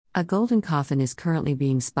A golden coffin is currently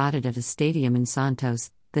being spotted at a stadium in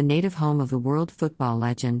Santos, the native home of the world football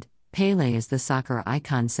legend. Pelé, as the soccer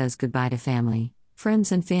icon, says goodbye to family,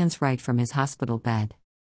 friends and fans right from his hospital bed.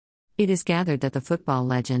 It is gathered that the football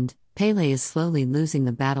legend, Pelé, is slowly losing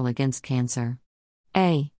the battle against cancer.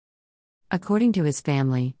 According to his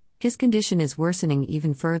family, his condition is worsening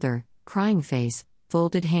even further: crying face,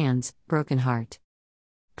 folded hands, broken heart.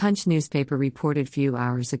 Punch newspaper reported few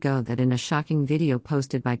hours ago that in a shocking video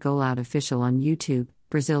posted by Gol official on YouTube,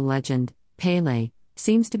 Brazil legend, Pelé,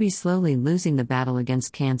 seems to be slowly losing the battle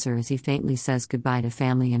against cancer as he faintly says goodbye to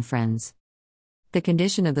family and friends. The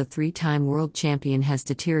condition of the three-time world champion has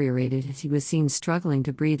deteriorated as he was seen struggling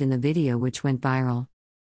to breathe in the video, which went viral.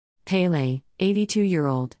 Pelé,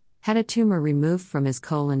 82-year-old, had a tumor removed from his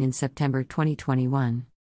colon in September 2021.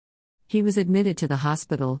 He was admitted to the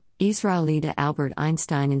hospital, Israelita Albert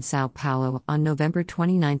Einstein in Sao Paulo, on November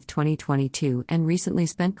 29, 2022, and recently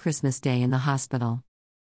spent Christmas Day in the hospital.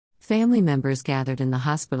 Family members gathered in the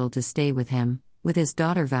hospital to stay with him, with his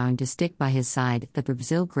daughter vowing to stick by his side. The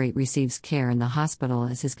Brazil great receives care in the hospital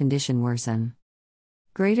as his condition worsens.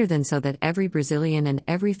 Greater than so that every Brazilian and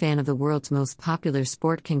every fan of the world's most popular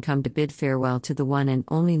sport can come to bid farewell to the one and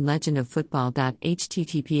only legend of football.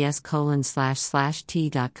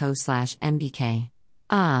 https://t.co/mbk.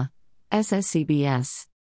 SSCBS.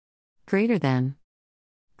 Greater than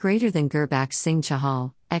Gurbaksh Singh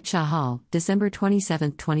Chahal, Chahal, December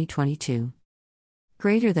 27, 2022.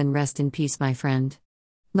 Greater than rest in peace, my friend.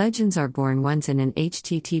 Legends are born once in an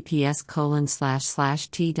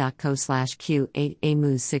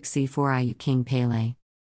https://t.co/q8amuz6c4iu King Pelé.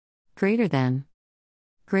 Greater than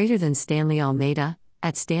Stanley Almeida,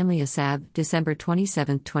 at Stanley Asab, December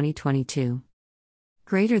 27, 2022.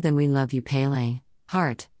 Greater than we love you, Pelé,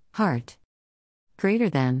 heart, heart. Greater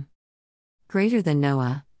than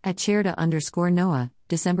Noah, at Cherda_Noah,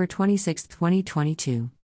 December 26, 2022.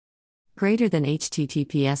 Greater than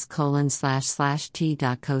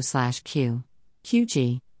https://t.co/q.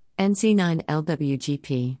 QG.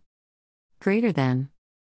 NC9LWGP. Greater than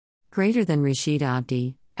Rashid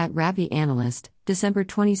Abdi, at Rabbi Analyst, December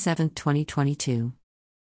 27, 2022.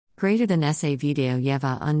 Greater than ese video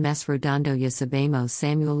lleva un mes rodando ya sabemos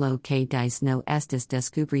Samuel lo que dice no estás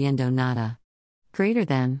descubriendo nada. Greater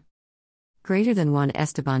than Juan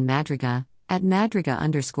Esteban Madriga, at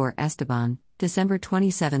Madriga_Esteban, December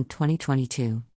 27, 2022.